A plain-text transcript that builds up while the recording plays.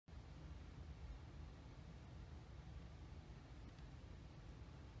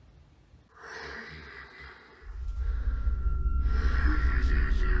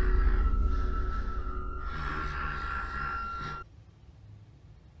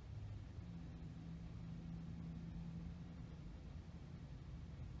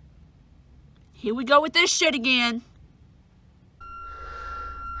Here we go with this shit again.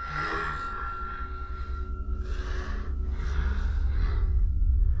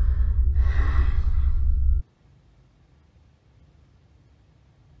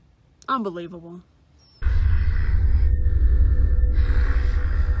 Unbelievable.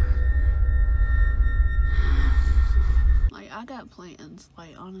 Like, I got plans,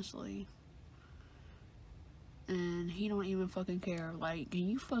 like, honestly. And he don't even fucking care. Like, can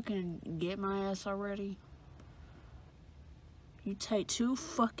you fucking get my ass already? You take too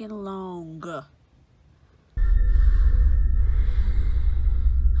fucking long.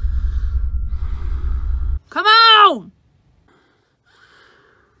 Come on!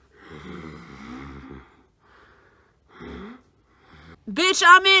 Bitch,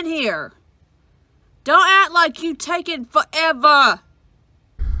 I'm in here. Don't act like you taking forever.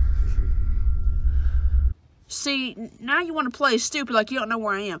 See, now you want to play stupid like you don't know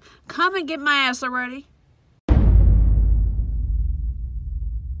where I am. Come and get my ass already.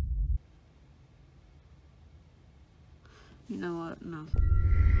 You know what? No.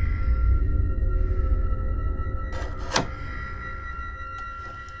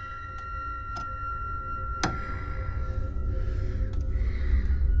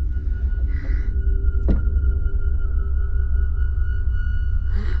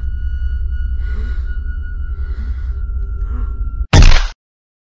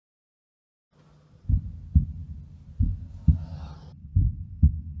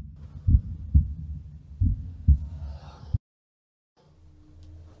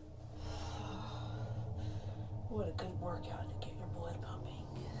 What a good workout to get your blood pumping.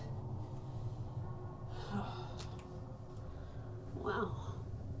 Wow.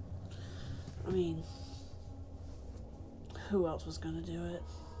 I mean, who else was gonna do it?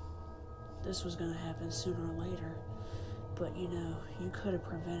 This was gonna happen sooner or later. But you know, you could have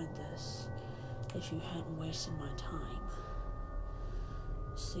prevented this if you hadn't wasted my time.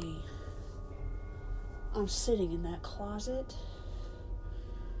 See, I'm sitting in that closet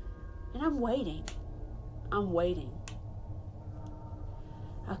and I'm waiting.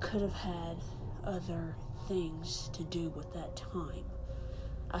 I could have had other things to do with that time.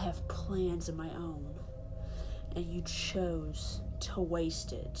 I have plans of my own, and you chose to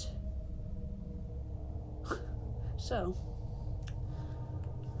waste it. So,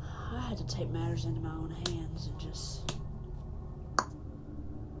 I had to take matters into my own hands and just...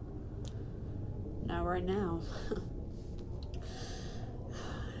 Now, right now,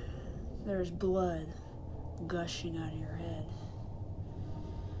 there's blood gushing out of your head.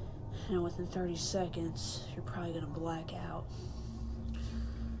 And within 30 seconds, you're probably gonna black out.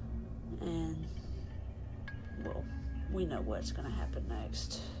 And, well, we know what's gonna happen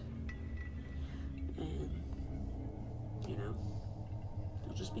next. And, you know,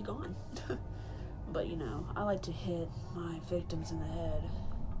 you'll just be gone. But, you know, I like to hit my victims in the head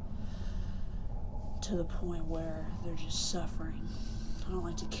to the point where they're just suffering. I don't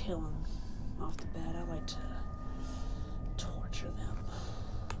like to kill them off the bat. I like to torture them.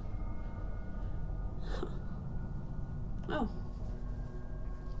 Oh.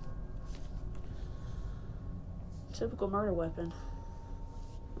 Typical murder weapon.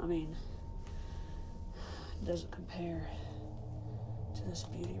 I mean, it doesn't compare to this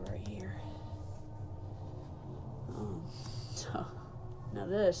beauty right here. So, now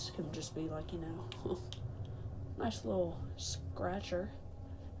this could just be like, you know, nice little scratcher,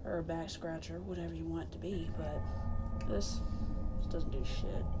 or a back scratcher, whatever you want it to be, but this doesn't do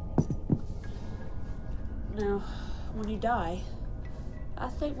shit. Now, when you die, I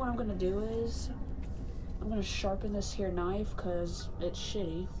think what I'm gonna do is, I'm gonna sharpen this here knife, because it's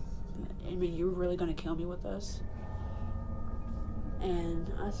shitty. I mean, you're really gonna kill me with this? And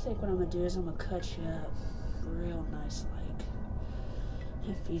I think what I'm gonna do is I'm gonna cut you up real nice like,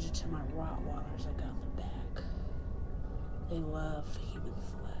 and feed it to my Rottweilers I got in the back. They love human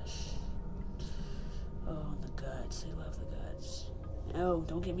flesh. Oh, and the guts, they love the guts. Oh,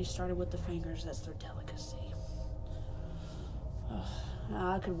 don't get me started with the fingers, that's their delicacy.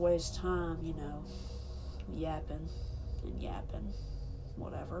 I could waste time, you know, yapping and yapping,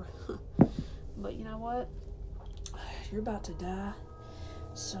 whatever. But you know what? You're about to die,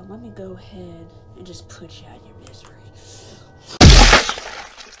 so let me go ahead and just put you out of your misery.